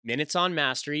Minutes on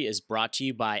Mastery is brought to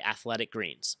you by Athletic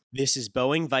Greens. This is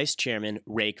Boeing Vice Chairman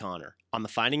Ray Connor on the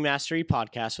Finding Mastery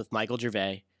podcast with Michael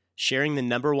Gervais, sharing the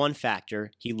number one factor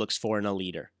he looks for in a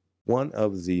leader. One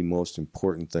of the most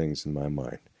important things in my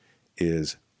mind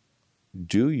is,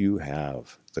 do you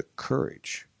have the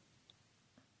courage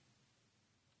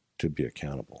to be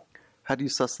accountable? How do you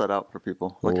suss that out for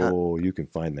people? You can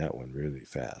find that one really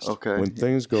fast. Okay. When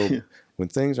things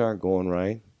aren't going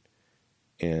right,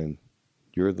 and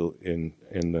you're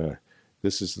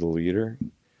this is the leader,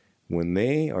 when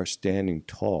they are standing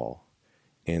tall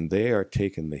and they are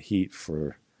taking the heat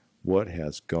for what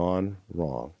has gone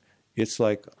wrong, it's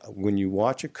like when you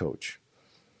watch a coach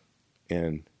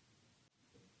and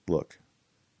look,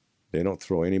 they don't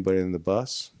throw anybody in the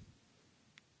bus.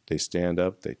 They stand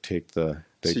up, they take the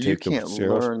So you can't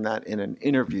learn that in an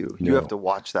interview. You have to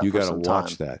watch that for some time. You got to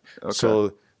watch that. Okay.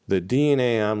 So the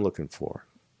DNA I'm looking for,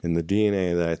 and the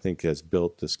DNA that I think has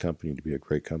built this company to be a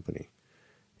great company,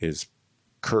 is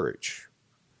courage.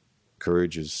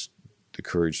 Courage is the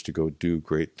courage to go do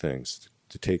great things,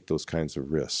 to take those kinds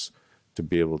of risks, to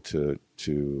be able to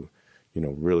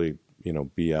really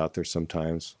be out there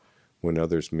sometimes when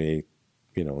others may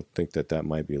think that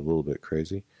might be a little bit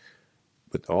crazy,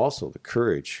 but also the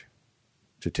courage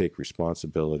to take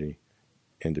responsibility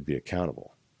and to be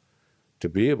accountable. To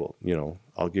be able,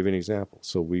 I'll give you an example.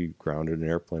 So we grounded an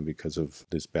airplane because of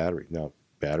this battery. Now,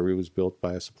 battery was built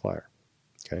by a supplier,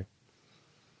 okay?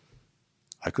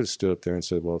 I could have stood up there and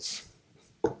said, well, it's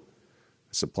the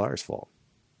supplier's fault.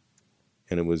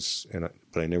 But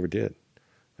I never did.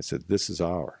 I said, it's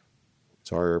our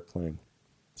airplane.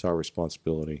 It's our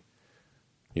responsibility.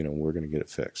 We're going to get it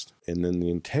fixed. And then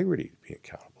the integrity to be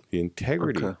accountable. The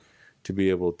integrity to be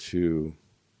able to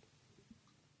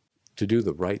do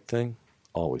the right thing.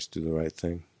 Always do the right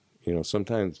thing.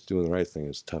 Sometimes doing the right thing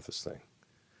is the toughest thing.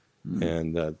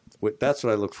 And that's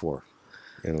what I look for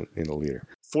in a leader.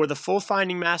 For the full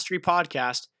Finding Mastery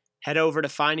podcast, head over to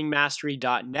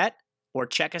findingmastery.net or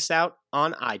check us out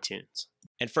on iTunes.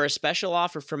 And for a special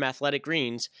offer from Athletic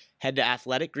Greens, head to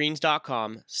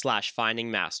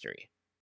athleticgreens.com/findingmastery.